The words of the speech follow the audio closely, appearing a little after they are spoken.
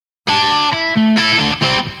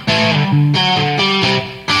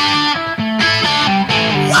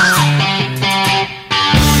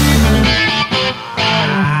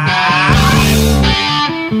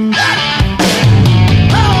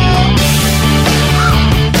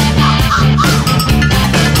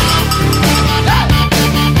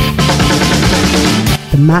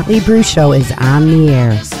Motley Brew Show is on the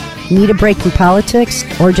air. Need a break from politics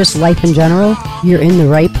or just life in general? You're in the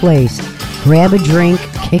right place. Grab a drink,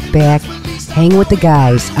 kick back, hang with the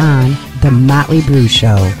guys on The Motley Brew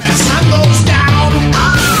Show. As sun goes down,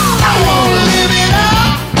 I wanna live it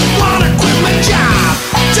up. Wanna quit my job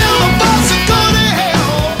till the boss are gonna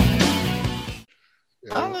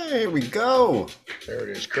hell. Oh, there we go. There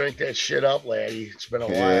it is. Crank that shit up, laddie. It's been a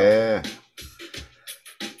while. Yeah.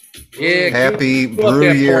 Yeah. Happy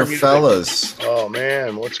brew year, fellas. Oh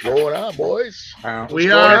man, what's going on, boys? What's We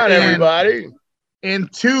going are on, everybody? in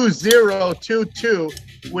 2022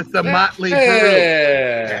 with the Motley Brew.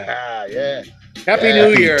 Yeah. Yeah. Happy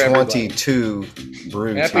New Year, everybody. 22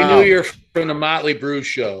 brew. Happy time. New Year from the Motley Brew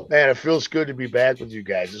Show. Man, it feels good to be back with you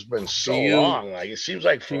guys. It's been so To you. long. Like it seems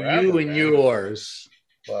like To forever. you and man. yours.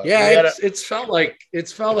 But Yeah, we gotta- it's felt like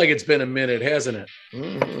it's been a minute, hasn't it?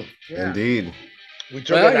 Mhm. Yeah. Indeed. We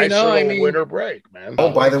took Well, a nice little I mean- winter break, man.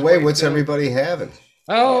 Oh, by the way, what's everybody having?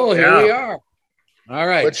 Oh, here Yeah. we are. All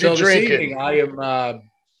right. What you So this drinking? evening I am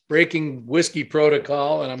breaking whiskey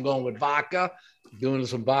protocol, and I'm going with vodka, doing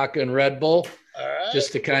some vodka and Red Bull, All right.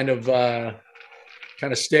 just to kind of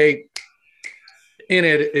stay in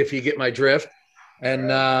it, if you get my drift. And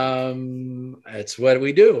that's what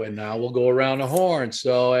we do. And now we'll go around the horn.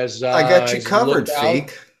 So as I got you as covered, look out-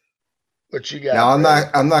 Feek. What you got? Now I'm Brad?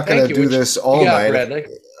 not going Thank to you. do What this you all got, night. Bradley?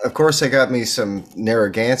 Of course, I got me some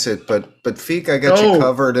Narragansett, but Feek, I got you Oh.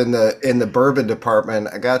 covered in the bourbon department.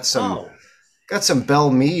 I got some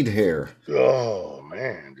Bell Mead here. Oh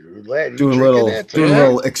man, dude. Lad, you Doing a drinking little that doing a today?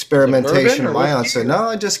 little experimentation or of my own. whiskey? So no,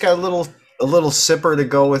 I just got a little sipper to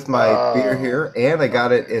go with my Oh. beer here, and I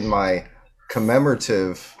got it in my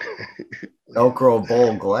commemorative Elk Grove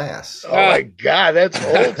Bowl glass. Oh my god, that's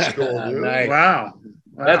old school, dude. Nice. Wow.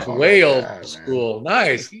 That's Oh, way my old God, man. school.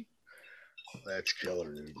 Nice. That's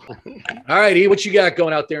killer, dude. All right, E, what you got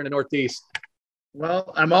going out there in the Northeast?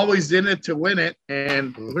 Well, I'm always in it to win it,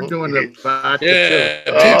 and we're doing the vodka Yeah.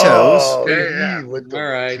 too. Tito's. Oh, Yeah. with the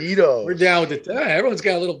All right. Tito's. We're down with the everyone's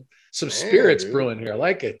got some spirits dude. brewing here. I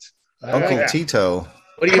like it. All Uncle right. Tito.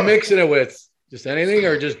 What are you mixing it with? Just anything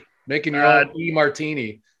or just making your own E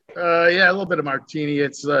martini? Yeah, a little bit of martini.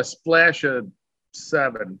 It's a splash of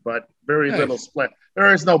 7, but very Nice. little splash.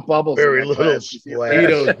 There is no bubbles. Very in that little glass. splash.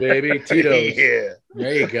 Tito's, baby. Tito's. Yeah.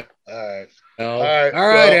 There you go. All right. All right,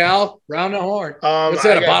 right, well, Al. Round the horn. What's I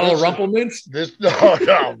that? A got bottle of this- Rumpelmans? This no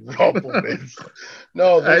Rumpelmans.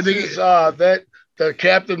 No, I this think is that the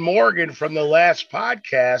Captain Morgan from the last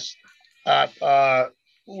podcast.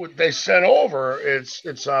 What they sent over.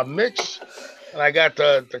 It's a mix, and I got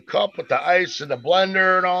the cup with the ice and the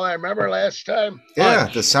blender and all that. Remember last time? Yeah,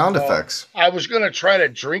 the sound effects. I was gonna try to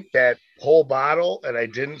drink that whole bottle, and I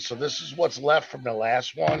didn't. So this is what's left from the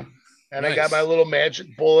last one. And I got Nice. my little magic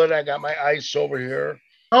bullet. I got my ice over here.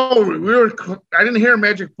 Oh, I didn't hear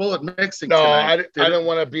Magic Bullet mixing. No, tonight. I didn't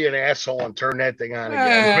want to be an asshole and turn that thing on Ah,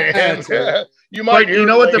 again, that's man. it. You might But you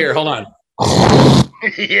know what the- Here, hold on.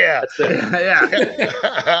 yeah.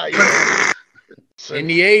 yeah. So- In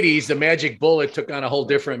the 80s, the magic bullet took on a whole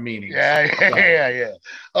different meaning. yeah.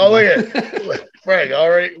 Oh, look at Frank.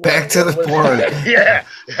 Already Back to the porn. Yeah,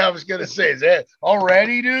 I was gonna say, is that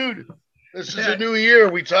already, dude? This is a new year.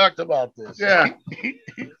 We talked about this. Yeah.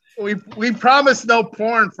 We promised no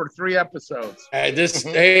porn for 3 episodes.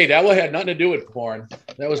 Hey, that one had nothing to do with porn.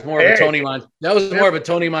 That was more of a Hey. more of a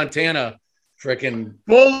Tony Montana freaking.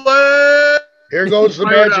 Bullet. Here goes the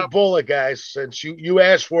Fire it magic up. bullet, guys. Since you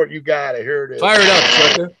asked for it, you got it. Here it is. Fire it up,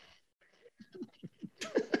 sucker.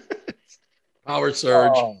 Power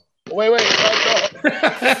surge. Oh. Wait.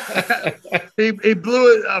 He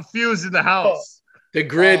blew a fuse in the house. The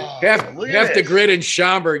grid, Oh, half look at the this. grid in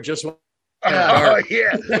Schaumburg just went Oh,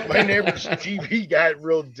 yeah. My neighbor's TV got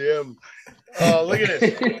real dim. Oh, look at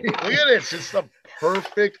this. Look at this. It's the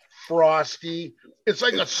perfect frosty. It's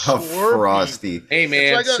like a A Slurpee. frosty. Hey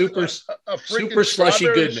man, It's like super a freaking super slushy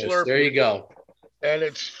strawberry goodness. Slurpee. There you go. And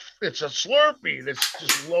it's a Slurpee that's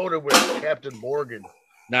just loaded with Captain Morgan.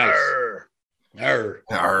 Nice. Arr. Arr.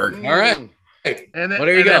 Arg. All right. Mm. And Well,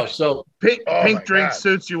 there you and go. that So Pink, Oh, pink my drink God.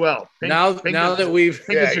 suits you well. Pink, now pink that is- we've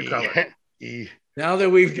pink is your color. Yeah. now that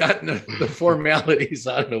we've gotten the formalities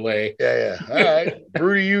out of the way, Yeah. All right.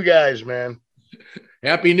 Brew to you guys, man.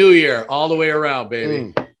 Happy New Year all the way around,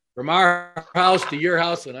 baby. Mm. From our house to your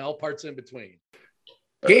house and all parts in between.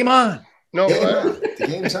 Game on. No, The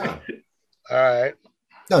game's on. all right.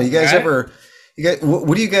 No, you guys Right.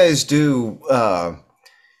 what do you guys do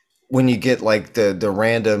when you get like the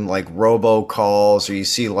random like robocalls, or you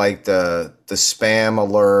see like the spam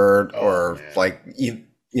alert, Oh, or man. like you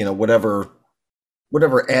know whatever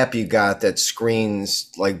app you got that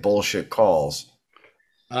screens like bullshit calls?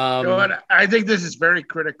 You know what? I think this is very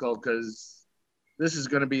critical because this is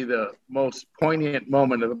going to be the most poignant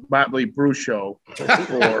moment of the Motley Brew show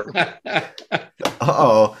for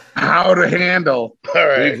Uh-oh. how to handle. All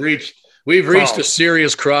right. We've reached a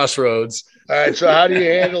serious crossroads. All right. So how do you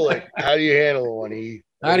handle it? How do you handle it when he?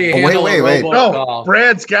 How do you Oh, handle wait, a wait. robocall?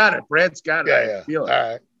 Brad's got it. Brad's got it. Yeah, I yeah. feel All it.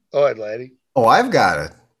 right. Go ahead, laddie. Oh, I've got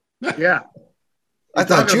it. Yeah. I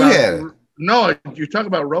thought talking you about- had it. No, you're talking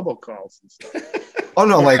about robocalls and stuff. Oh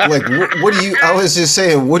no, like what do you? I was just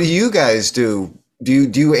saying, what do you guys do? Do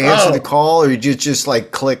you answer the call, or you just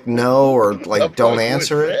like click no, or like don't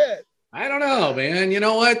answer it? I don't know, man. You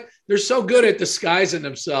know what? They're so good at disguising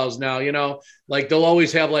themselves now. You know, like they'll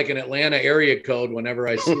always have like an Atlanta area code whenever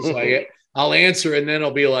I see. So I'll answer, and then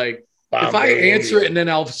it'll be like, if I answer it, and then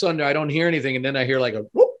all of a sudden I don't hear anything, and then I hear like a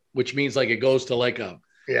whoop, which means like it goes to like a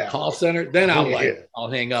call center. Then I'll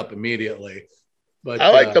hang up immediately. But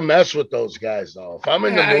I like to mess with those guys though. If I'm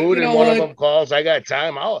in the mood and one of them calls, I got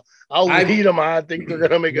time. I'll lead them on. I think they're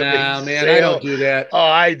gonna make a big man. sale. I don't do that. Oh,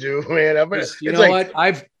 I do, man. You know what?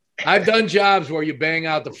 I've done jobs where you bang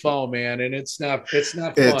out the phone, man, and it's not fun.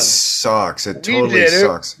 It sucks. It totally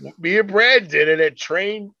sucks. Me and Brad did it at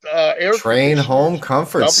Train Home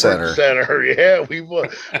Comfort Center. Yeah,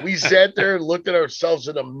 we sat there and looked at ourselves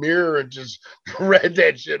in a mirror and just read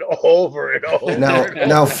that shit over and over.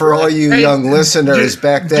 Now, for all you young listeners,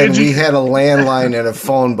 back then we had a landline and a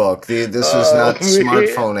phone book. This was not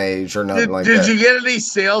smartphone age or nothing like that. Did you get any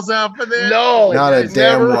sales off of that? No, not a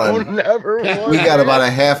damn one. Never. We got about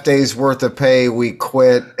a half day's worth of pay. We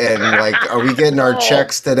quit, and like, are we getting our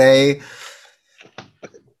checks today?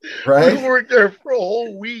 Right? We worked there for a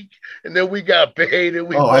whole week, and then we got paid.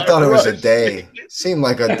 And I thought it was a day. Seemed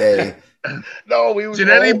like a day. No, did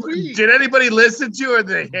anybody listen to you, or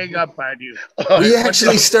did they hang up on you? We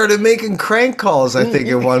actually started making crank calls, I think,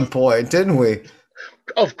 at one point, didn't we?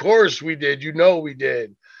 Of course we did. You know we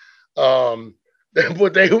did.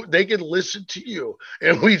 But they could listen to you,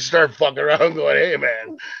 and we'd start fucking around going, hey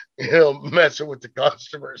man, messing with the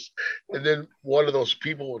customers. And then one of those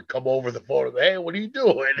people would come over the phone and, hey, what are you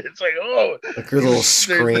doing? It's like, oh, like your little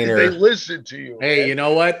screener. They listen to you. Hey, man. You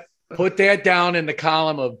know what? Put that down in the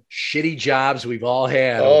column of shitty jobs we've all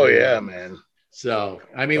had. Oh yeah, man. So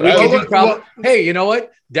I mean, we could do hey, you know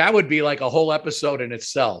what? That would be like a whole episode in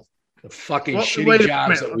itself. The fucking shitty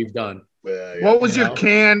jobs that we've done. What was your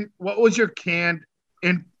canned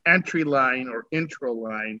entry line or intro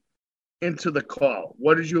line into the call?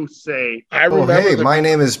 What did you say? I remember. Hey, my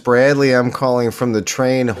name is Bradley. I'm calling from the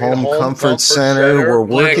Train Home Comfort Center. We're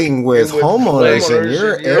working with homeowners in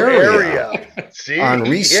your area on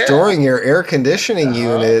restoring your air conditioning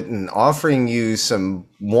unit and offering you some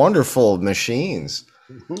wonderful machines.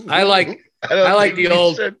 I like the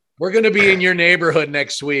old. We're going to be in your neighborhood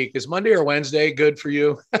next week. Is Monday or Wednesday good for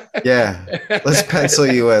you? Yeah. Let's pencil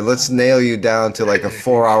you in. Let's nail you down to like a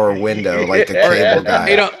 4-hour window, like the cable guy.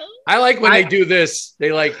 You know, I like when they do this.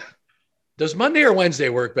 They like, does Monday or Wednesday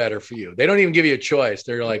work better for you? They don't even give you a choice.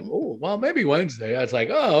 They're like, oh, well, maybe Wednesday. I was like,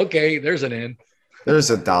 oh, okay. There's an in.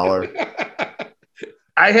 There's $1.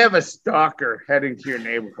 I have a stalker heading to your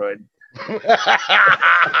neighborhood. Yeah.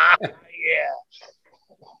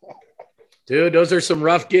 Dude, those are some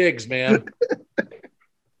rough gigs, man.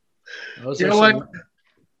 You know what?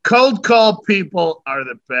 Cold call people are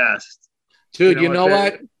the best. Dude, you know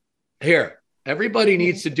what? Here, everybody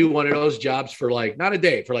needs to do one of those jobs for like, not a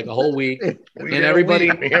day, for like a whole week. And everybody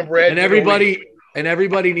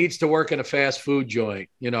needs to work in a fast food joint,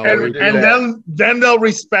 you know. And then they'll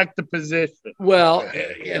respect the position. Well,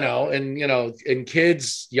 and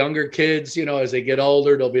kids, younger kids, as they get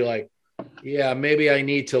older, they'll be like, yeah, maybe I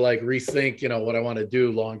need to like rethink, what I want to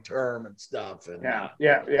do long term and stuff. And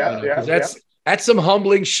that's some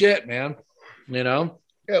humbling shit, man. Yeah,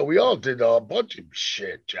 we all did a bunch of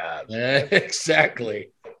shit jobs.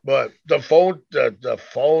 Exactly. But the phone, when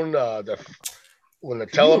the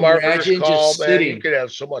telemarketers call, man, you could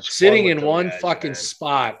have so much fun sitting in one guys, fucking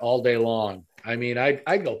spot all day long. I mean,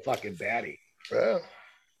 I'd go fucking batty. Yeah.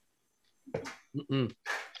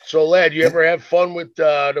 So, lad, you ever have fun with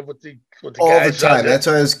the all guys the time? That's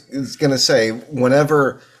what I was gonna say.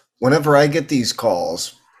 Whenever I get these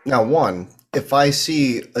calls, now if I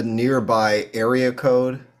see a nearby area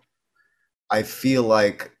code, I feel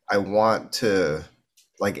like I want to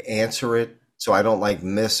like answer it so I don't like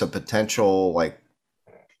miss a potential like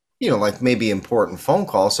maybe important phone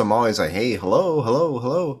call. So I'm always like, hey,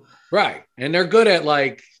 hello. Right. And they're good at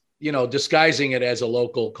like, disguising it as a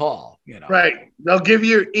local call, Right. They'll give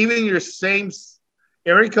you even your same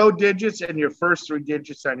area code digits and your first 3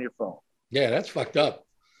 digits on your phone. Yeah, that's fucked up.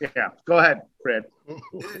 Yeah. Go ahead, Fred.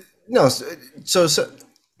 No, so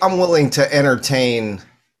I'm willing to entertain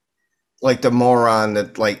like the moron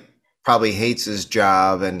that like probably hates his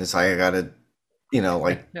job and it's like I gotta,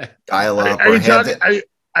 like dial up Are or you have talking? it.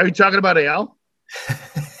 Are you talking about Al?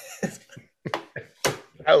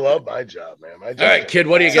 I love my job, man. My job. All right, kid,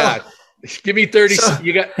 what do you got? Give me 30.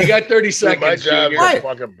 You got 30 Dude, seconds. my job's Junior. a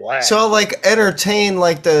fucking blast. So like entertain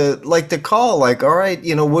like the call, like, all right,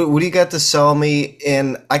 what do you got to sell me?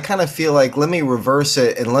 And I kind of feel like let me reverse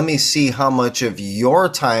it and let me see how much of your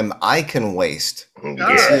time I can waste.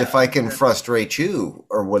 Yeah. See if I can frustrate you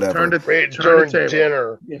or whatever. During table.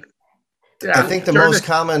 dinner. Yeah, I think the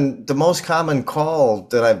most common call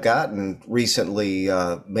that I've gotten recently,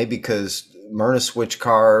 maybe because Myrna switched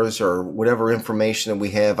cars or whatever information that we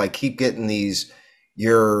have, I keep getting these.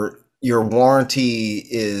 Your warranty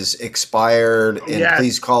is expired, and Yes.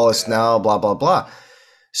 please call us now. Blah blah blah.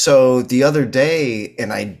 So the other day,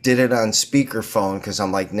 and I did it on speakerphone because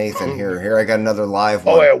I'm like, Nathan, here I got another live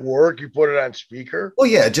one. Oh, at work you put it on speaker? Well,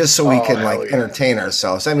 yeah, just so we can hell like yeah. entertain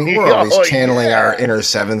ourselves. I mean, we're always channeling our inner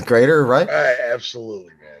seventh grader, right?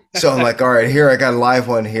 Absolutely, man. So I'm like, all right, here I got a live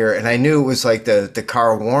one here, and I knew it was like the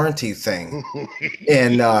car warranty thing,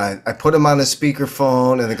 and I put him on a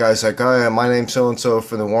speakerphone, and the guy's like, oh yeah, my name's so and so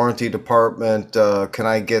for the warranty department. Can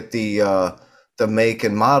I get the make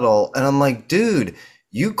and model? And I'm like, dude,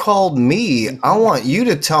 you called me. I want you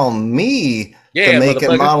to tell me the make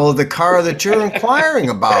and model of the car that you're inquiring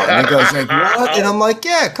about. And he goes like, what? And I'm like,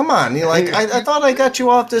 yeah, come on. You're like, I thought I got you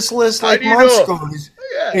off this list like months ago.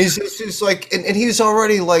 He's just like, and he's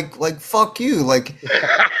already like, fuck you, like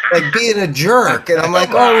being a jerk. And I'm like,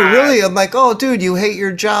 oh, really? I'm like, oh, dude, you hate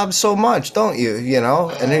your job so much, don't you?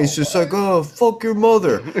 And then he's just like, oh, fuck your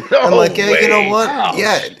mother. I'm like, yeah, you know what? Ouch.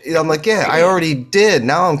 Yeah. I'm like, yeah, I already did.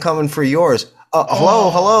 Now I'm coming for yours.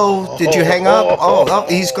 Hello. Did you hang up? Oh,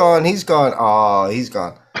 he's gone. Oh, he's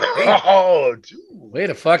gone. Oh, dude. Way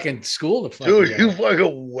to fucking school the fucking Dude, guy. you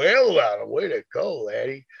fucking wailed on him. Way to go,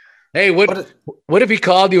 laddie. Hey, what if he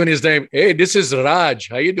called you in his name? Hey, this is Raj.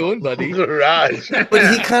 How you doing, buddy? Raj.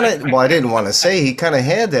 But he kind of, I didn't want to say, he kind of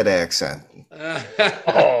had that accent.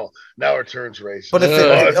 Oh, now it turns racist. But if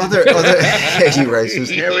other you racist.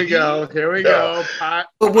 Here we go.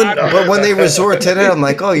 But when they resort to that, I'm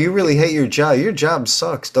like, oh, you really hate your job. Your job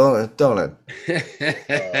sucks, don't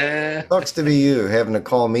it? Sucks to be you having to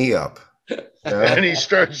call me up. And he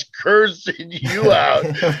starts cursing you out.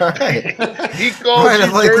 Right. He calls Right, you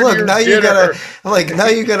I'm like, during look, your now dinner.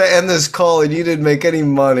 you gotta end this call and you didn't make any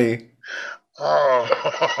money.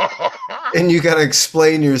 Oh. And you gotta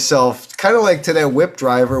explain yourself, kind of like to that whip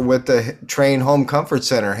driver with the train home comfort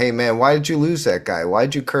center. Hey man, why did you lose that guy? Why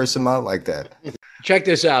did you curse him out like that? Check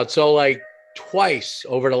this out. So like twice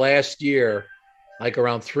over the last year, like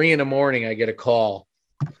around 3 a.m, I get a call.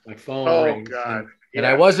 My phone rings. God. And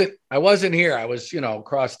I wasn't here. I was,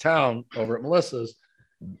 across town over at Melissa's.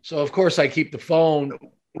 So of course I keep the phone,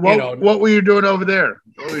 What were you doing over there?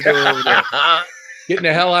 getting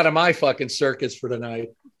the hell out of my fucking circus for the night.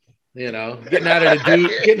 Getting out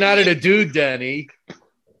of the dude Denny.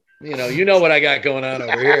 You know what I got going on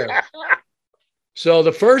over here. So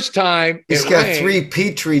the first time He's got 3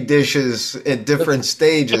 petri dishes at different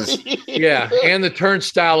stages. Yeah, and the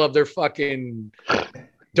turnstile of their fucking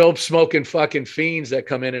dope smoking fucking fiends that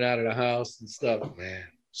come in and out of the house and stuff. Oh, man.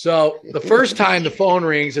 So the first time the phone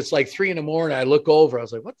rings, it's like 3 a.m. I look over. I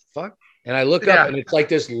was like, what the fuck? And I look up and it's like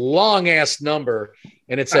this long ass number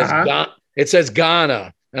and it says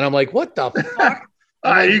Ghana. And I'm like, what the fuck?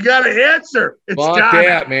 You got to answer. It's Fuck Ghana.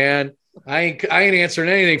 that, man. I ain't answering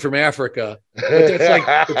anything from Africa. But that's like,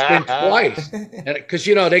 it's been twice. Because,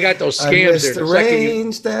 they got those I scams miss there. the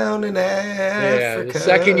rains down in Africa. Yeah, the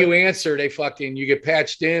second you answer, you get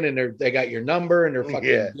patched in and they got your number and they're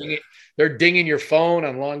fucking they're dinging your phone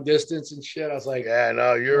on long distance and shit. I was like, yeah,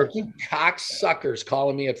 no, you're cocksuckers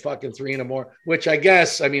calling me at fucking 3 a.m, which I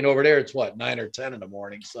guess, over there it's what, 9 or 10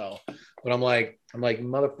 a.m. So, but I'm like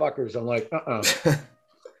motherfuckers. I'm like,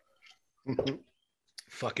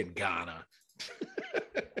 fucking Ghana.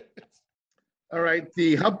 All right.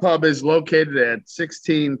 The Hub Pub is located at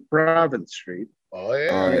 16 Province Street. Oh yeah.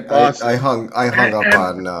 All right, Awesome. I hung up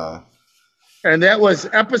on. And that was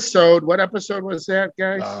episode. What episode was that,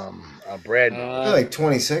 guys? Brad. Like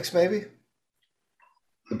 26, maybe.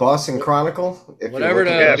 The Boston Chronicle. If Whatever.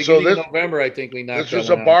 you're looking- Beginning of November, I think we knocked. This was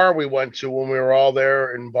a out. bar we went to when we were all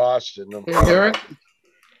there in Boston. Can you hear it?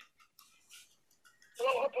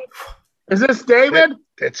 Is this David?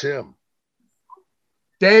 That's him.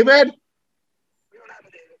 David?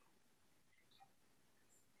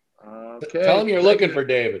 Okay. Tell him you're looking for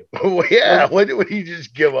David. Oh, yeah. When did he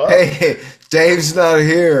just give up? Hey, Dave's not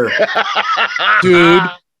here. Dude.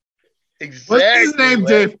 Exactly. What's his name,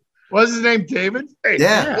 Dave? What's his name, David? Hey,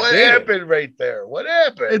 Yeah, what David. happened right there? What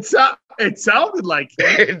happened? It sounded like him.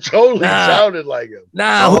 It totally Nah. sounded like him.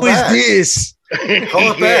 Nah, Call who it is back. this?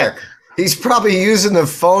 Call it back. He's probably using the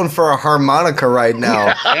phone for a harmonica right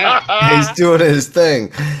now. Yeah. He's doing his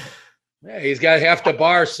thing. Yeah, he's got half the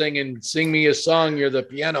bar singing, "Sing me a song, you're the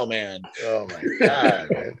piano man." Oh my god,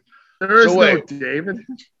 man! There is So no wait. David.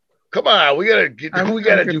 Come on, we gotta I'm do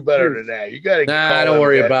better confused. than that. You gotta. Nah, call don't him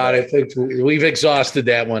worry that, about man. it. We've exhausted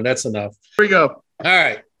that one. That's enough. Here we go. All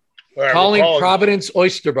right. All right, Calling we're calling, Providence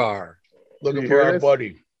Oyster Bar. looking You for hear our this?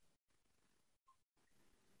 buddy.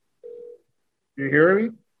 You hear me?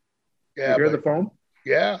 Yeah, You hear but- the phone?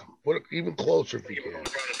 yeah. Put it even closer if you can.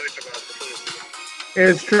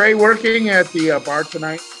 Is Trey working at the bar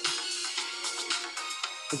tonight?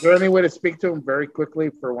 Is there any way to speak to him very quickly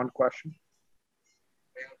for one question?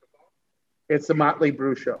 It's the Motley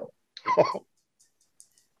Brew Show.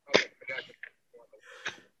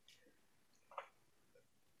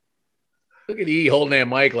 Look at E holding that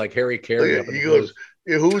mic like Harry Carey. Look at- he goes,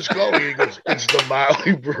 "Yeah, who's calling?" He goes, "It's the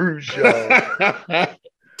Motley Brew Show."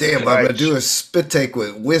 Damn, I'm gonna do a spit take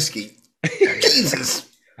with whiskey. Jesus.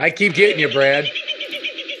 I keep getting you, Brad.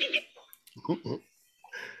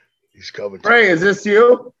 He's coming. Trey, is this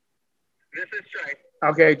you? This is Trey.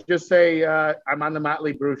 Okay, just say I'm on the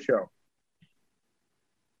Motley Brew Show.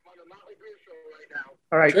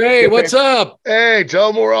 All right. Trey, what's up? Hey, tell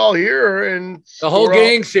him we're all here and The whole we're all-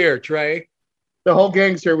 gang's here, Trey. The whole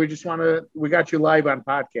gang's here. We got you live on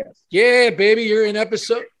podcast. Yeah, baby, you're in the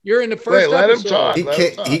first Wait, let him episode. talk.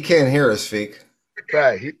 He can't hear us, Feek.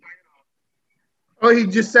 Right. Oh, he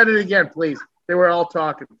just said it again, please. They were all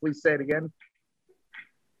talking. Please say it again.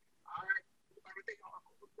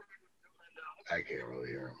 I can't really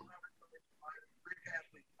hear him.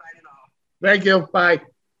 Thank you. Bye.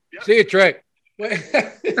 See you, Trey. Wait,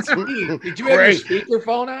 it's me. Did you have your Great.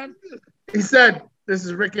 speakerphone on? He said, "This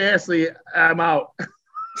is Rick Astley. I'm out." All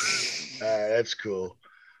right, that's cool.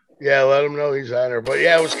 Yeah, let him know he's on there. But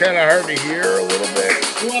yeah, it was kind of hard to hear a little bit.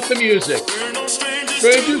 Who up the music?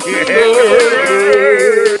 Strangers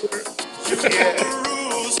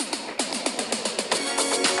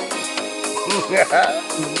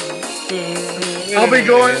I'll be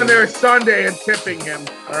going there Sunday and tipping him.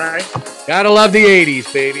 All right. Gotta love the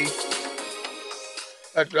 80s, baby.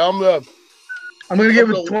 I'm gonna give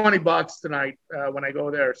him $20 tonight when I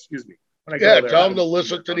go there. Excuse me. When I go there. Tell him to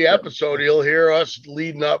listen to the episode. He'll hear us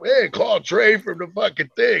leading up. Hey, call Trey from the fucking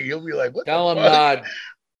thing. He'll be like, "What?" Tell him, the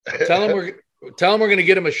tell him we're gonna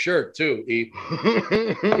get him a shirt too. E.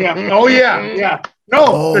 Yeah. Oh yeah. Yeah. No,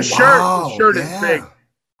 Oh, the shirt. wow, The shirt yeah. is big.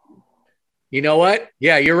 You know what?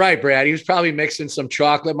 Yeah, you're right, Brad. He was probably mixing some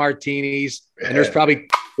chocolate martinis, and there's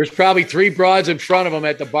probably 3 broads in front of him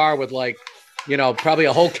at the bar with probably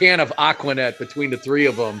a whole can of Aquanet between the 3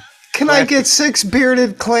 of them. Can I get 6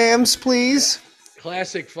 bearded clams, please?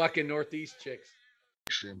 Classic fucking Northeast chicks.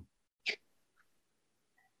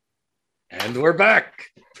 And we're back.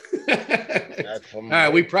 All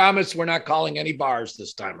right, we promise we're not calling any bars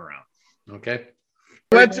this time around. Okay.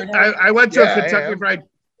 I went to Yeah, a Kentucky Fried.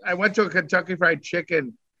 I went to a Kentucky Fried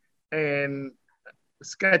Chicken in a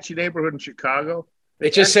sketchy neighborhood in Chicago.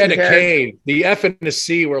 It just said a actually K. The F and the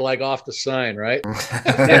C were like off the sign, right?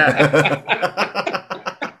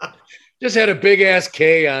 Just had a big ass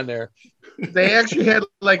K on there. They actually had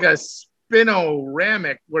like a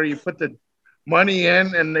spinoramic where you put the money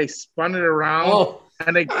in and they spun it around Oh,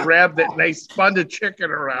 and they grabbed it and they spun the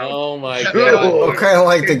chicken around. oh my Cool. god. Oh, kind of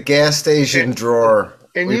like the gas station drawer.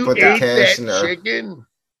 And We you put the ate cash that in there. chicken?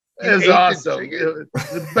 It was You ate the awesome. chicken? It was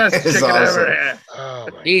the best It's chicken I awesome. ever had. Oh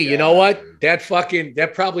my E, you God, know what? dude.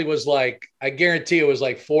 That probably was like, I guarantee it was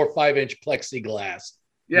like 4 or 5 inch plexiglass.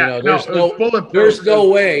 Yeah, You know, there's it was bulletproof. There's no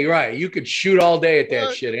way, right? You could shoot all day at that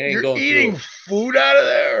What? shit. It ain't You're going eating through. food out of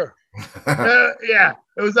there? Yeah,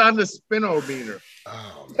 it was on the spinometer.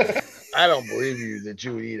 Oh man. I don't believe you that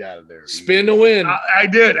you would eat out of there. Spin to win. I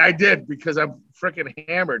did because I'm freaking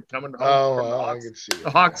hammered coming home Oh, from the well, I Hawks. can see it. The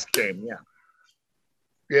Hawks game. Yeah,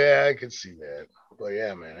 Yeah, I can see that. But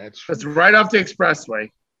yeah, man, that's it's right off the expressway.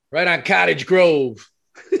 Right on Cottage Grove.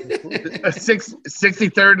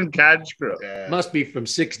 63rd and Cottage Grove. yeah. Must be from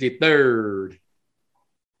 63rd.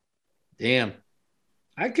 Damn.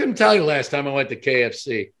 I couldn't tell you last time I went to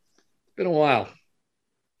KFC. It's been a while.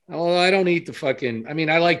 Although I don't eat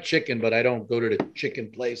I like chicken, but I don't go to the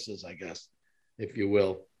chicken places, I guess, if you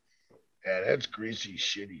will. Yeah, that's greasy,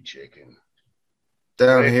 shitty chicken.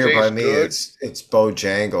 Down It here by tastes me, good. it's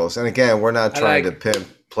Bojangles. And again, we're not I trying like- to pimp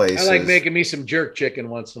places. I like making me some jerk chicken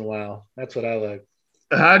once in a while. That's what I like.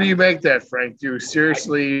 How do you make that, Frank? Do you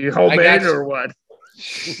seriously homemade got- or what?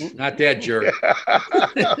 Not that jerk.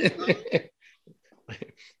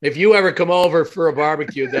 If you ever come over for a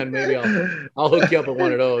barbecue, then maybe I'll hook you up with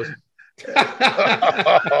one of those.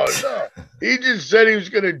 Oh, no. He just said he was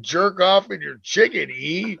going to jerk off in your chicken.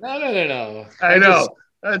 No. I know.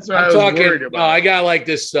 That's what I'm I was talking. worried about. No, I got like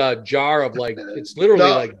this jar of like it's literally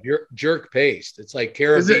like jerk paste. It's like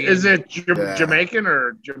Caribbean. Is it Jamaican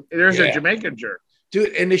or there's a Yeah. Jamaican jerk?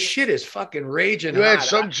 Dude, and the shit is fucking raging You had hot.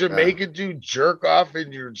 some Jamaican dude jerk off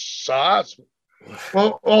in your sauce?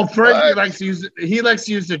 Well, Frank likes to use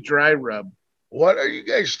the dry rub. What are you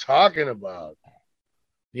guys talking about?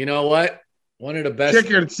 You know what? One of the best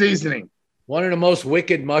Chicken seasoning. One of the most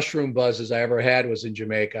wicked mushroom buzzes I ever had was in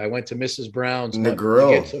Jamaica. I went to Mrs. Brown's in the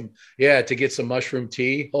grill. to get some mushroom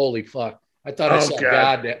tea. Holy fuck! I thought I saw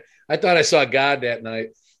God. I thought I saw God that night.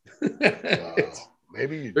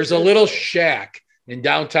 Maybe there's a little shack in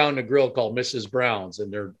downtown Negril called Mrs. Brown's,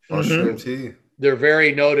 and they're mushroom tea. They're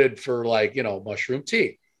very noted for mushroom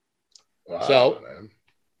tea. Wow, so, man.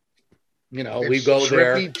 We go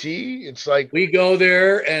there. Tea. It's like we go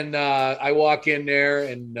there, and I walk in there,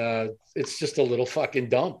 and it's just a little fucking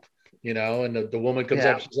dump, and the woman comes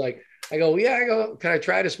up. She's like, I go, can I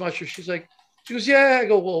try this mushroom? She goes, yeah. I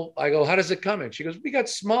go, how does it come in? She goes, we got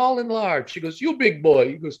small and large. She goes, you big boy.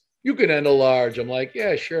 He goes, you can handle large. I'm like,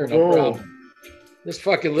 yeah, sure, no problem. This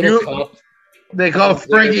fucking little cup. They call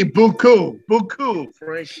Frankie Buku,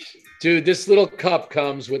 Frankie. Dude, this little cup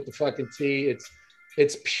comes with the fucking tea.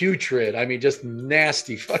 It's putrid. I mean, just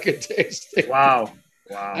nasty fucking tasting. Wow.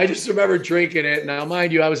 I just remember drinking it. Now,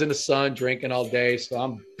 mind you, I was in the sun drinking all day, so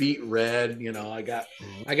I'm beet red. I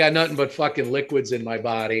got nothing but fucking liquids in my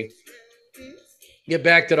body. Get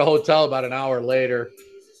back to the hotel about an hour later,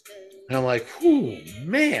 and I'm like, whew,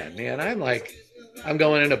 man, I'm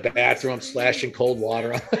going in the bathroom, I'm splashing cold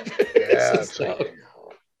water on my face.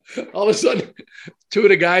 All of a sudden, two of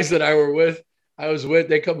the guys that I was with,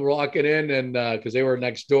 they come walking in, and because they were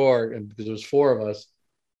next door, and because there was four of us,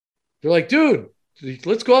 they're like, dude,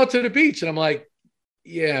 let's go out to the beach. And I'm like,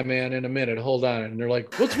 yeah, man, in a minute, hold on. And they're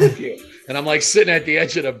like, what's with you? And I'm like sitting at the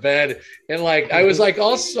edge of the bed, and I was like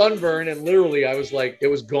all sunburned, and literally I was like, it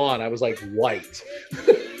was gone. I was like white.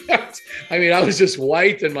 I mean, I was just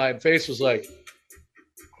white, and my face was like,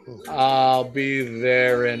 I'll be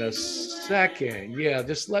there in a second. Yeah,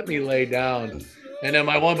 just let me lay down. And then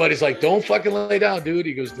my one buddy's like, don't fucking lay down, dude.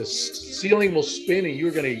 He goes, the ceiling will spin and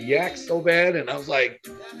you're going to yak so bad. And I was like,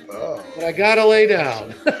 oh, but I got to lay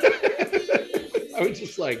down. I was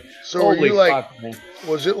just like, so were you like,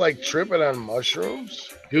 was it like tripping on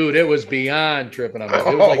mushrooms? Dude, it was beyond tripping on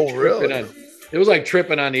mushrooms. It was like really? It was like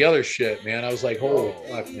tripping on the other shit, man. I was like, holy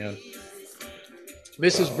fuck, man.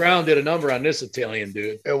 Mrs. Brown did a number on this Italian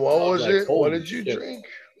dude. And what was it? What did you drink?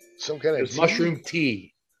 Some kind of mushroom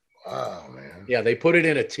tea. Wow, man. Yeah, they put it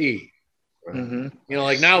in a tea. Mm-hmm.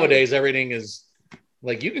 Like nowadays, everything is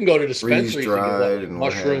like you can go to dispensaries and get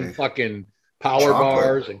mushroom fucking power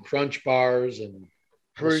bars and crunch bars and.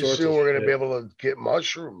 Pretty soon we're going to be able to get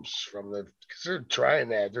mushrooms from because they're trying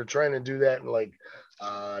that. They're trying to do that in like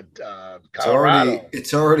Colorado.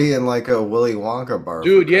 It's already in like a Willy Wonka bar.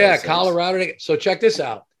 Dude, yeah, Colorado. So check this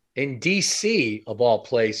out. In DC, of all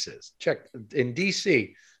places, in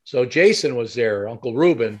DC. So Jason was there, Uncle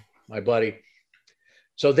Ruben, my buddy.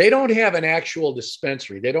 So they don't have an actual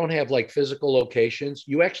dispensary. They don't have like physical locations.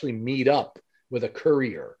 You actually meet up with a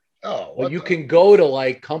courier. Oh, well, you can go to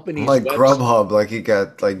like companies like Grubhub, like you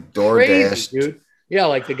got like DoorDash, dude. Yeah,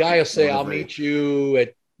 like the guy will say, "I'll meet you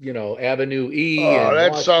at Avenue E." Oh,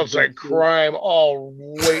 that sounds like crime all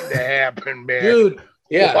waiting to happen, man. Dude,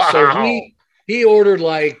 yeah. Wow. So he ordered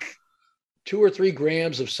like 2 or 3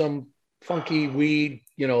 grams of some funky weed,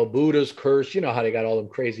 Buddha's curse. You know how they got all them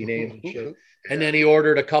crazy names and shit. And then he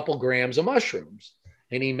ordered a couple grams of mushrooms,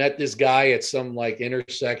 and he met this guy at some like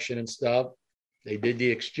intersection and stuff. They did the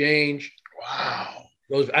exchange. Wow.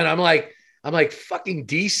 And I'm like, fucking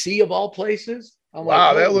DC of all places.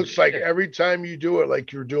 Wow, that looks like every time you do it,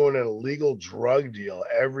 like you're doing an illegal drug deal.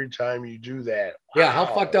 Every time you do that. Wow. Yeah, how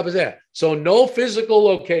fucked up is that? So no physical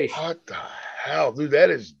location. What the hell, dude? That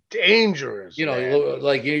is dangerous. Man.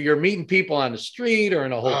 Like you're meeting people on the street or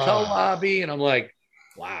in a hotel lobby, and I'm like,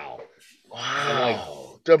 wow.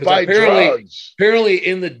 To buy drugs. Apparently,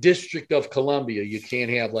 in the District of Columbia, you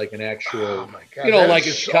can't have like an actual. Oh my God, like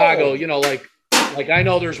in Chicago, like I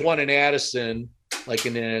know there's one in Addison, like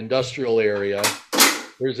in an industrial area.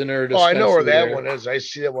 There's another. Oh, I know where that one is. I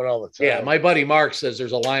see that one all the time. Yeah, my buddy Mark says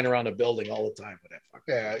there's a line around the building all the time for that.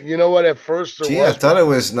 Yeah, you know what? At first, I thought it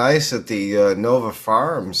was nice at the Nova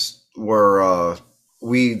Farms where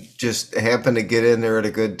we just happened to get in there at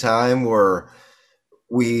a good time where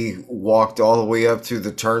we walked all the way up through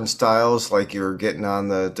the turnstiles like you were getting on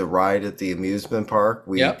the ride at the amusement park.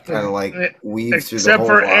 We Yep. kind of like weaved through the Except whole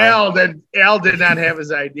for line. Al did not have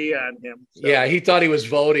his ID on him. So. Yeah, he thought he was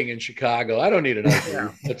voting in Chicago. I don't need an ID.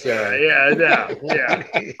 That's Yeah.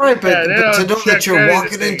 Right, but, they but to don't know that check you're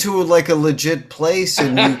walking anything. into like a legit place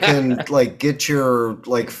and you can like get your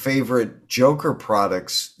like favorite Joker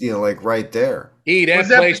products, like right there. That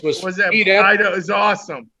place was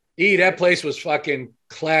awesome. That place was fucking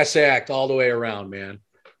class act all the way around, man.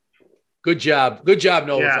 Good job,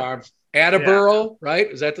 Nova Farms. Attleboro,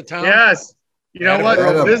 right? Is that the town? Yes. You know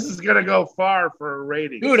Attleboro. what? This is gonna go far for a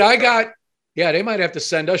rating, dude. They might have to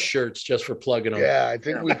send us shirts just for plugging them. Yeah, I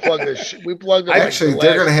think we plugged this. We plugged it. Actually,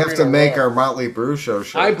 they're gonna have to make our Motley Brew Show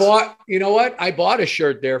shirts. I bought a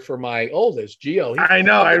shirt there for my oldest, Gio. I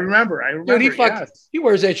know. I remember. Dude, he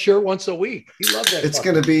wears that shirt once a week. He loves that. It's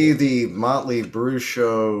gonna be the Motley Brew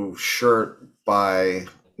Show shirt by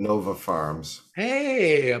Nova Farms.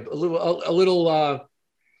 Hey, a little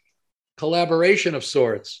collaboration of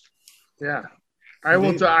sorts. Yeah, I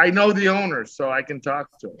will. I know the owner, so I can talk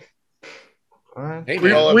to him. All right. Hey,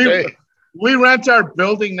 we rent our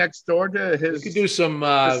building next door to his. We could do some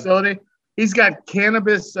facility. He's got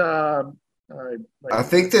cannabis. I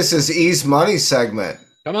think this is E's money segment.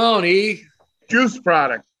 Come on, E. Juice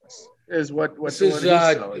products is what this is.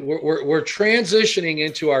 We're transitioning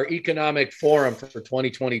into our economic forum for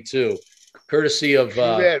 2022, courtesy of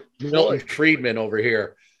Milton Friedman over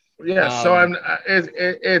here. Yeah, so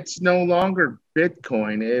it's no longer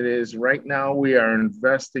Bitcoin. It is right now we are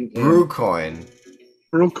investing in Brewcoin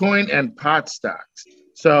and pot stocks.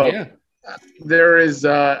 So there is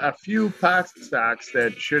a few pot stocks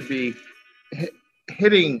that should be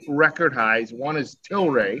hitting record highs. One is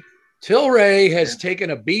Tilray. Tilray has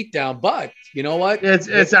taken a beat down, but you know what?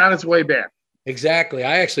 It's on its way back. Exactly.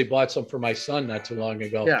 I actually bought some for my son not too long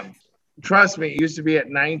ago. Yeah. Trust me, it used to be at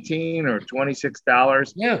 $19 or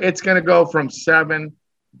 $26. Yeah. It's going to go from $7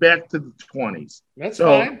 back to the 20s. That's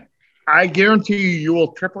fine. I guarantee you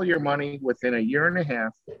will triple your money within a year and a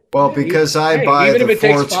half. Well, because I buy the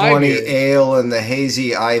 420 ale and the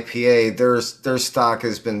hazy IPA, their stock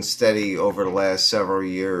has been steady over the last several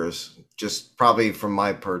years, just probably from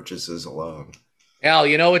my purchases alone. Al,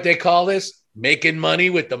 you know what they call this? Making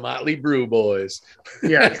money with the Motley Brew Boys.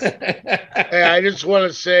 Yes. Hey, I just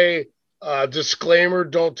want to say, disclaimer,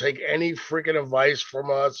 don't take any freaking advice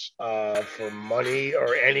from us for money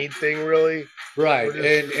or anything, really. Right.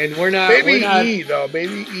 And we're not... Maybe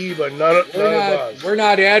E, but none of us. We're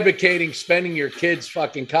not advocating spending your kids'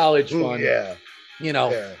 fucking college fund. Yeah.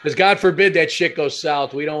 Because God forbid that shit goes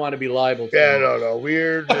south. We don't want to be liable to it. No.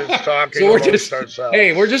 We're just talking so ourselves.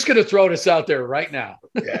 Hey, we're just going to throw this out there right now.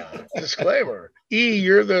 Yeah. Disclaimer. E,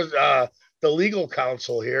 you're the legal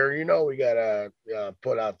counsel here. We got to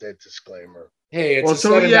put out that disclaimer. Hey, it's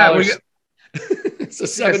 $7. It's a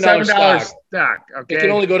 $7 stock. Okay. It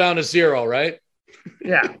can only go down to zero, right?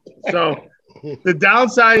 Yeah. So the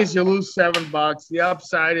downside is you lose $7. The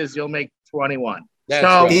upside is you'll make 21.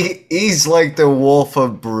 He's like the Wolf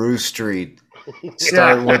of Brew Street.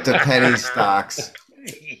 Start with the penny stocks.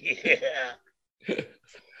 Yeah.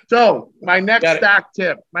 So my next stock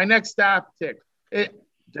tip. Did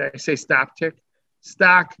I say stock tick?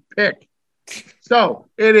 Stock pick. So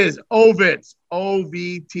it is OVTZ.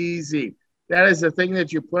 OVTZ. That is the thing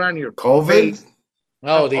that you put on your face.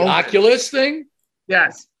 Oh, the Oculus thing?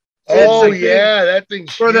 Yes. Oh, yeah, that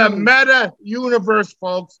thing's for the meta universe,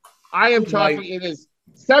 folks. I am talking. It is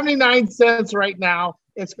 79 cents right now.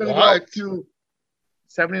 It's going to go up to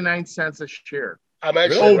 79 cents a share. I'm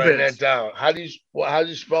actually writing that down. How do you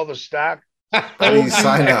spell the stock? How do you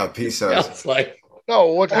sign up? He says. It's like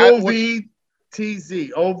OVTZ.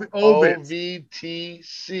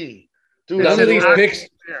 OVTC. Dude,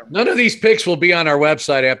 none of these picks will be on our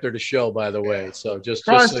website after the show, by the way. So just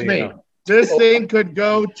trust so me. You know. This thing could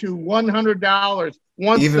go to $100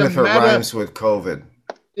 once even if it rhymes with COVID.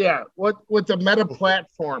 Yeah, with the Meta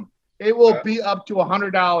platform, it will be up to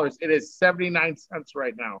 $100. It is 79 cents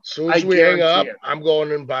right now. As soon as we hang up, I'm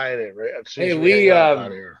going and buying it. Right? Hey,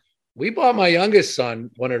 we bought my youngest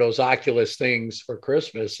son one of those Oculus things for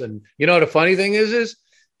Christmas, and the funny thing is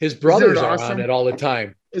his brothers are on it all the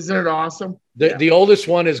time. Isn't it awesome? The oldest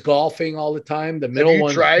one is golfing all the time. The middle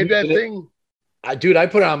one. Tried that thing? Dude, I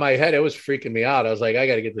put it on my head. It was freaking me out. I was like, I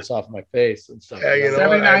got to get this off my face and stuff. Yeah,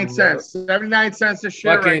 79 cents. 79 cents a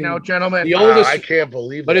share right now, gentlemen. The oldest, I can't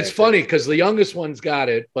believe it. But it's funny because the youngest one's got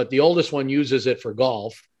it, but the oldest one uses it for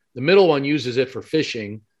golf. The middle one uses it for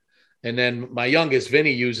fishing. And then my youngest,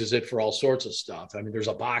 Vinny, uses it for all sorts of stuff. I mean, there's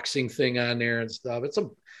a boxing thing on there and stuff.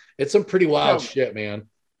 It's some pretty wild shit, man.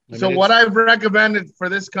 So what I've recommended for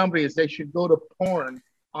this company is they should go to porn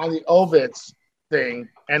on the Ovitz thing,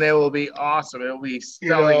 and it will be awesome. It will be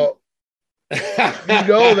selling.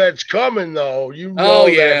 That's coming, though.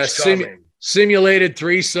 That's coming. Simulated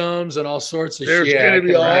threesomes and all sorts of shit. There's going to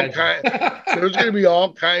be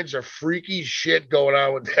all kinds of freaky shit going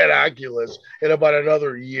on with that Oculus in about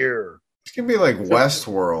another year. It's going to be like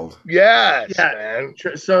Westworld. Yes, man.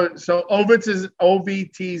 So Ovitz is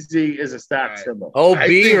OVTZ is a stock symbol. OB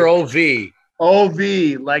or OV? OV,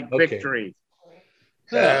 like victory.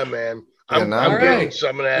 Yeah, man. I'm getting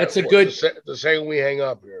some of that. That's a good. The second we hang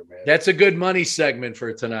up here, man. That's a good money segment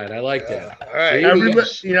for tonight. I like that. All right.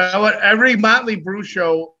 You know what? Every Motley Brew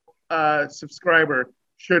Show subscriber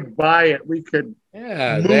should buy it. We could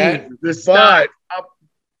move the stock up.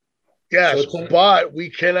 Yes, but we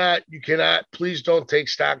cannot. You cannot. Please don't take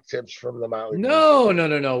stock tips from the Motley.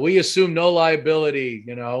 No. We assume no liability.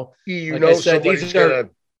 You know. Like I said,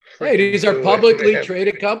 these are publicly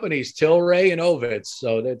traded companies, Tilray and Ovitz.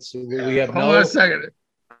 So we have Hold on a second.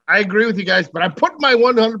 I agree with you guys, but I put my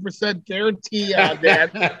 100% guarantee on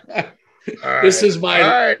that. This is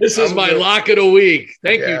my lock of the week.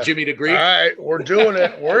 Thank you, Jimmy the Greek. All right, we're doing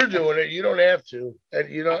it. We're doing it. You don't have to,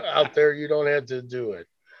 and out there, you don't have to do it.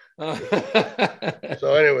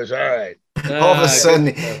 So, anyways, all right. All of a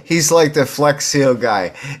sudden, he's like the Flex Seal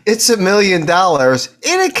guy. It's $1 million in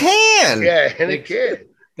a can. Yeah, in a can.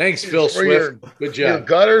 Thanks, Phil Swift. Good job. Your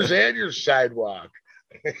gutters and your sidewalk.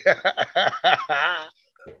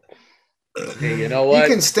 Hey, you know what? You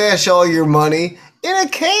can stash all your money in a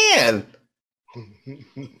can.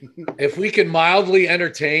 If we can mildly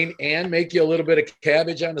entertain and make you a little bit of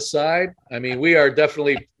cabbage on the side, I mean, we're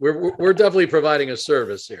definitely providing a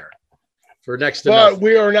service here for next to nothing. But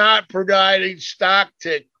we are not providing stock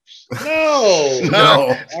tips.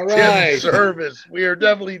 No. All right. Service. We are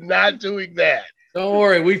definitely not doing that. Don't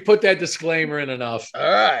worry, we've put that disclaimer in enough. All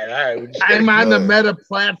right. I'm on the Meta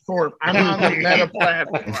platform. I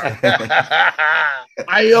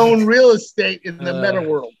own real estate in the Meta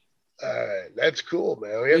world. All right, that's cool,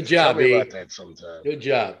 man. Good job, tell me about that sometime. Good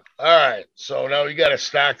job. All right, so now we got a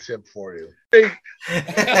stock tip for you. Be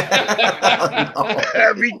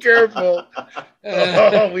careful.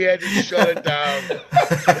 We had to shut it down.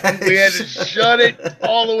 We had to shut it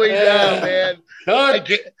all the way down, man.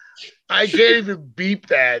 I can't even beep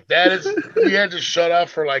that. We had to shut off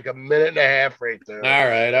for like a minute and a half right there. All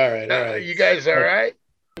right. You guys all right?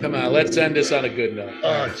 Come on, let's end this on a good note.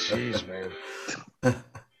 Oh, jeez, man.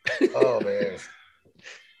 Oh, man.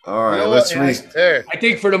 All right, let's I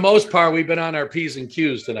think for the most part, we've been on our P's and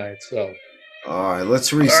Q's tonight. So, all right,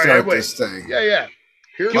 let's restart this thing. Yeah.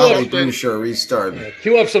 Here's Motley Brew Show restart.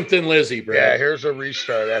 Cue up some Thin Lizzy, bro. Yeah, here's a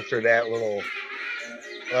restart after that little.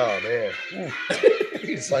 Oh man.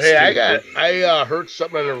 But hey, I heard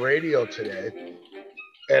something on the radio today,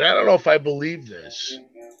 and I don't know if I believe this.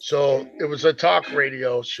 So it was a talk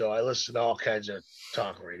radio show. I listen to all kinds of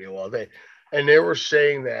talk radio all day, and they were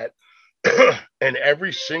saying that in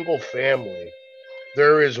every single family,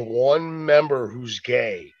 there is one member who's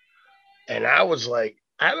gay. And I was like,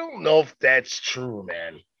 I don't know if that's true,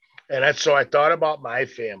 man. And so I thought about my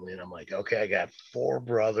family, and I'm like, okay, I got 4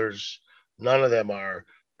 brothers. None of them are.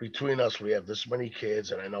 Between us, we have this many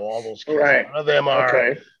kids, and I know all those kids. Right. None of them are.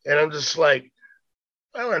 Okay. And I'm just like,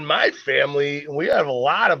 well, in my family, we have a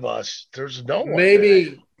lot of us. There's no one.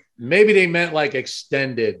 Maybe they meant like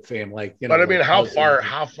extended family, like But I mean, like how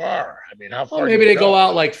cousins. far? I mean, how far? Well, maybe they go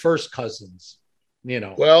out like first cousins.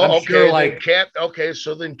 Well, I'm okay, sure, like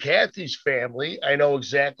so then Kathy's family, I know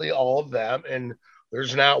exactly all of them, and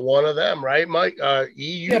there's not one of them, right, Mike?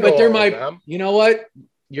 Yeah, but there might. You know what?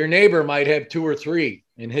 Your neighbor might have 2 or 3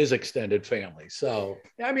 in his extended family. So,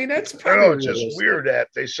 I mean, that's probably just weird that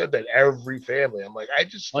they said that every family. I'm like, I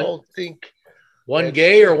just don't think one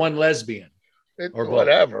gay or one lesbian or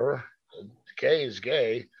whatever. Gay is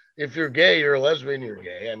gay. If you're gay, you're a lesbian, you're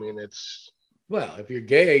gay. I mean, if you're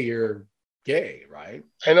gay, you're gay, right?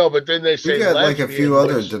 I know, but then they say you got like a few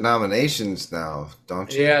other denominations now,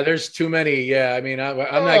 don't you? Yeah, there's too many. Yeah, I mean, I'm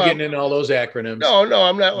not getting into all those acronyms. No,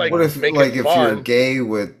 I'm not like. What if like if you're gay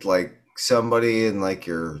with like somebody and like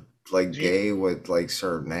you're like gay with like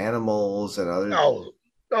certain animals and other? No.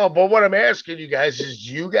 But what I'm asking you guys is,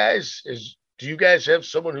 do you guys have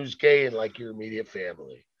someone who's gay in like your immediate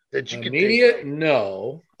family that you can immediate?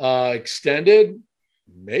 No, extended,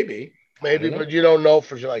 maybe, but you don't know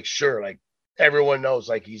for sure. Like, sure, like everyone knows,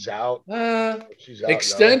 like he's out. She's out.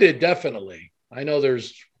 Extended, definitely. I know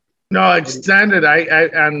there's no extended. I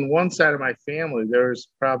on one side of my family, there's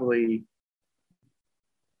probably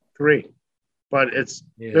 3, but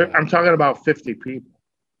I'm talking about 50 people.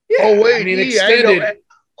 Yeah, oh wait, I mean, extended.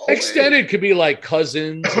 Extended could be like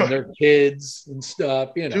cousins and their kids and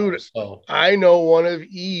stuff, you know. Dude, so. I know one of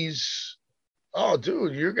E's. Oh,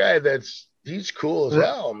 dude, your guy he's cool as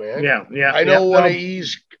hell, man. Yeah. I know one of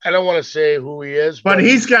E's. I don't want to say who he is, but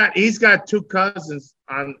he's got two cousins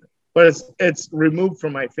on, but it's removed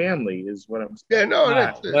from my family, is what I'm saying. Yeah,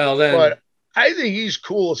 no, well then. But I think he's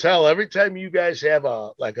cool as hell. Every time you guys have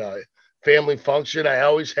a family function, I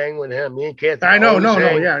always hang with him. Me and Kathy. I know, no.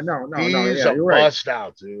 He's a bust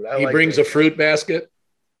out, dude. He brings a fruit basket.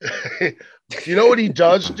 You know what he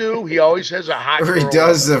does do? He always has a hot girl. He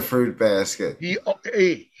does the fruit basket. He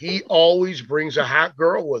always brings a hot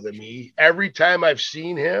girl with him. Every time I've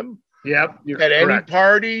seen him, at any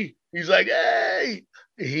party, he's like, hey.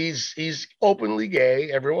 He's openly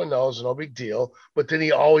gay. Everyone knows, no big deal. But then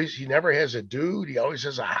he never has a dude. He always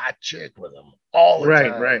has a hot chick with him all the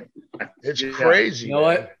time. Right. It's crazy. You know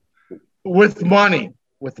what? With money.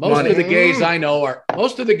 Most of the gays I know are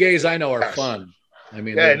fun. I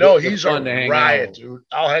mean, he's a riot, dude.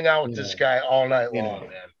 I'll hang out with this guy all night long,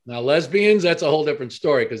 man. Now, lesbians, that's a whole different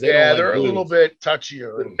story because they're a little bit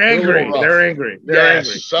touchier. Angry. They're angry. They're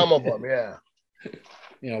angry. Some of them, yeah.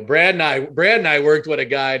 You know, Brad and I worked with a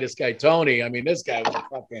guy, this guy, Tony. I mean, this guy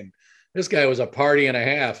was a party and a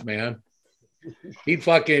half, man. He'd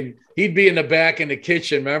be in the back in the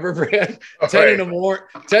kitchen. Remember, Brad? 10 in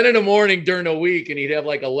the morning during the week, and he'd have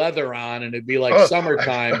like a leather on, and it'd be like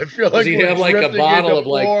summertime. I feel like he'd have like a bottle of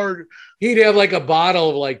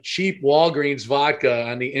like cheap Walgreens vodka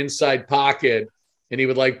on the inside pocket, and he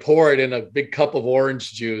would like pour it in a big cup of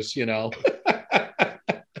orange juice, you know.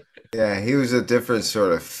 Yeah, he was a different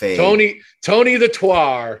sort of fade. Tony the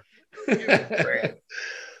Twar.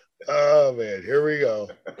 Oh man, here we go.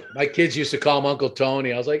 My kids used to call him Uncle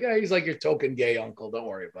Tony. I was like, he's like your token gay uncle. Don't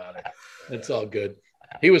worry about it. It's all good.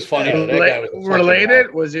 He was funny. That guy was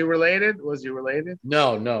related? Was he related?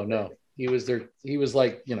 No. He was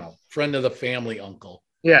like, you know, friend of the family uncle.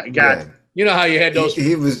 Yeah, got it. You know how you had those.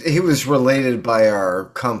 He was related by our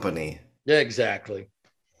company. Yeah, exactly.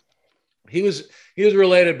 He was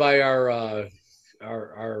related by our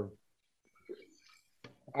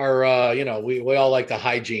you know, we all like the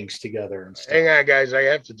hijinks together and stuff. Hang on, guys, I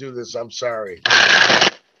have to do this. I'm sorry.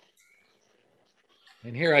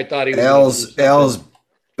 And here I thought he was Al's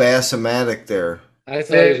bassomatic there. I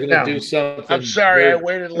thought he was going to do something. I'm sorry, I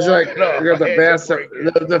waited long enough.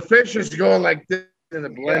 The fish is going like this in the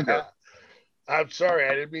blender. Yeah. I'm sorry,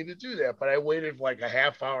 I didn't mean to do that, but I waited for like a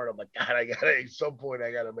half hour, and I'm like, God, at some point I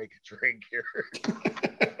gotta make a drink here.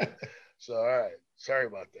 So, all right, sorry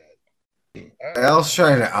about that. Right. Al's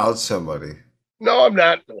trying to out somebody. No, I'm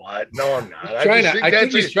not. What? No, I'm not. I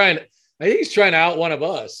think he's trying to out one of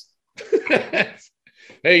us.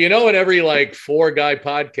 Hey, you know, in every like 4-guy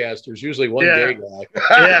podcast, there's usually one gay guy.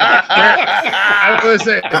 Yeah. I was going to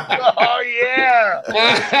say. Oh,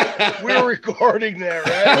 yeah. We're recording that,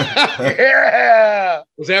 right? Yeah.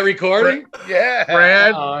 Was that recording?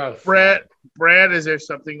 Yeah. Brad, is there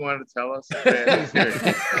something you want to tell us?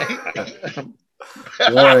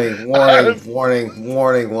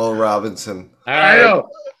 Warning, Will Robinson. All right. I know.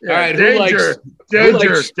 Yeah, all right.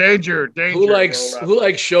 Danger. Who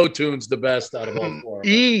likes show tunes the best out of all four?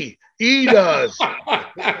 E does.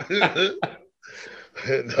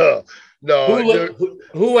 No.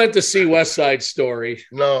 Who went to see West Side Story?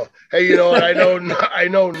 No. Hey, you know what? I know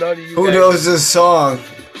none of you. Who knows this song?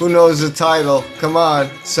 Who knows the title? Come on,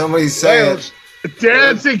 somebody say it.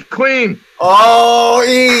 Dancing Queen. Oh,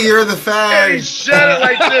 E, you're the fan. And he said it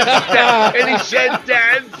like this. And he said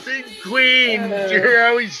Dancing Queen. Did you hear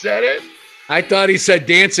how he said it? I thought he said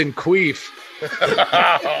Dancing Queef.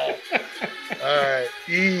 All right.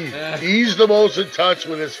 He's the most in touch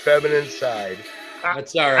with his feminine side.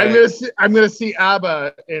 That's all right. I'm gonna see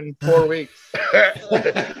ABBA in 4 weeks. I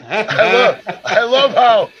love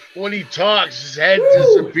how when he talks, his head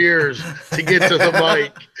disappears to get to the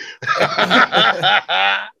mic.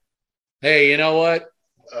 Hey, you know what?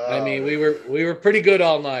 I mean, we were pretty good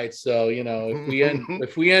all night, so you know,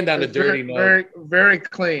 if we end on a dirty note, very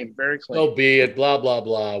clean, very clean. So be it. Blah blah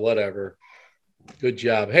blah. Whatever. Good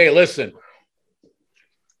job. Hey, listen.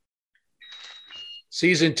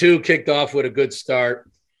 Season 2 kicked off with a good start.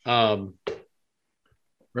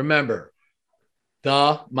 Remember,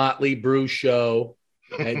 the Motley Brew Show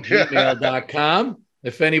at gmail.com.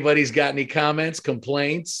 If anybody's got any comments,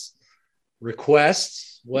 complaints,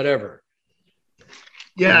 requests, whatever.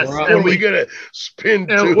 Yes. And we're going to spin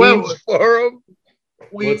tunes for them.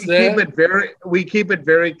 We keep it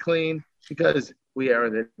very clean because we are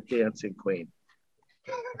the dancing queen.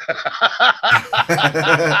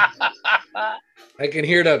 I can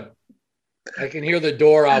hear the I can hear the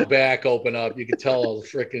door out back open up. You can tell all the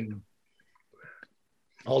freaking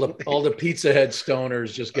all the Pizza Head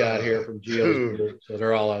stoners just got here from Geo's group, so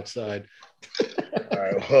they're all outside. All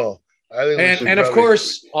right, well, I think and of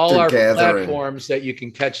course, all our gathering. platforms that you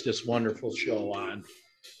can catch this wonderful show on.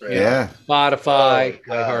 Yeah. Spotify,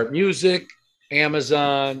 iHeartMusic,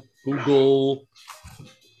 Amazon, Google.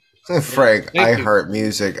 Frank,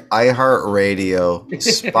 iHeartMusic, iHeartRadio,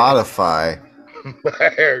 Spotify,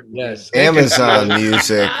 yes, Amazon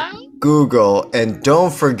Music, Google, and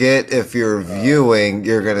don't forget, if you're viewing,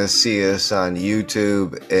 you're gonna see us on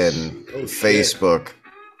YouTube and Facebook.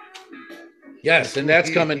 Yes, and that's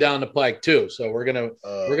coming down the pike too. So we're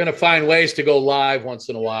gonna find ways to go live once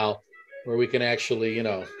in a while, where we can actually,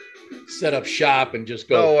 set up shop and just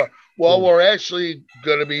go. Well, we're actually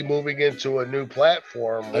going to be moving into a new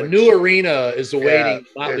platform. A new arena is awaiting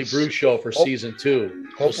Motley Brew Show for season 2.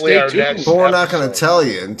 Hopefully, our next. But we're not going to tell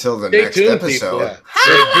you until the next episode.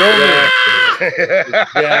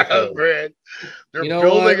 They're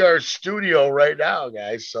building our studio right now,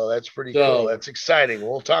 guys. So that's pretty cool. That's exciting.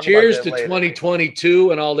 We'll talk about that later. Cheers to 2022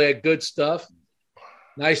 and all that good stuff.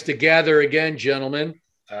 Nice to gather again, gentlemen.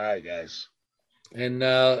 All right, guys. And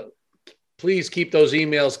please keep those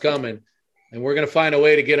emails coming. And we're going to find a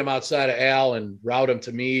way to get them outside of Al and route them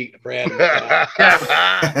to me, Brad.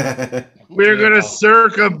 We're going to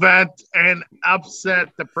circumvent and upset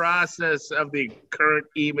the process of the current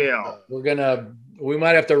email. We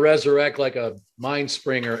might have to resurrect like a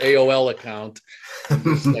MindSpring or AOL account.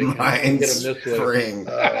 MindSpring.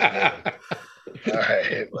 All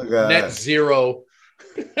right. Net zero.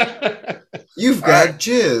 You've got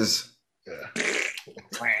jizz.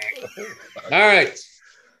 All right.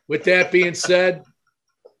 With that being said,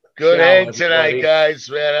 good hang tonight, guys.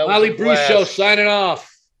 Man, Motley Brew Show signing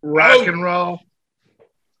off. Rock and roll.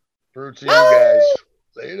 Brew to you guys.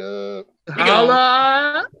 Later.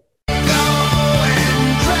 Holla.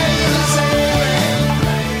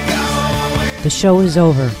 The show is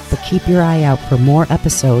over, but keep your eye out for more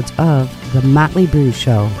episodes of The Motley Brew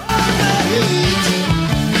Show.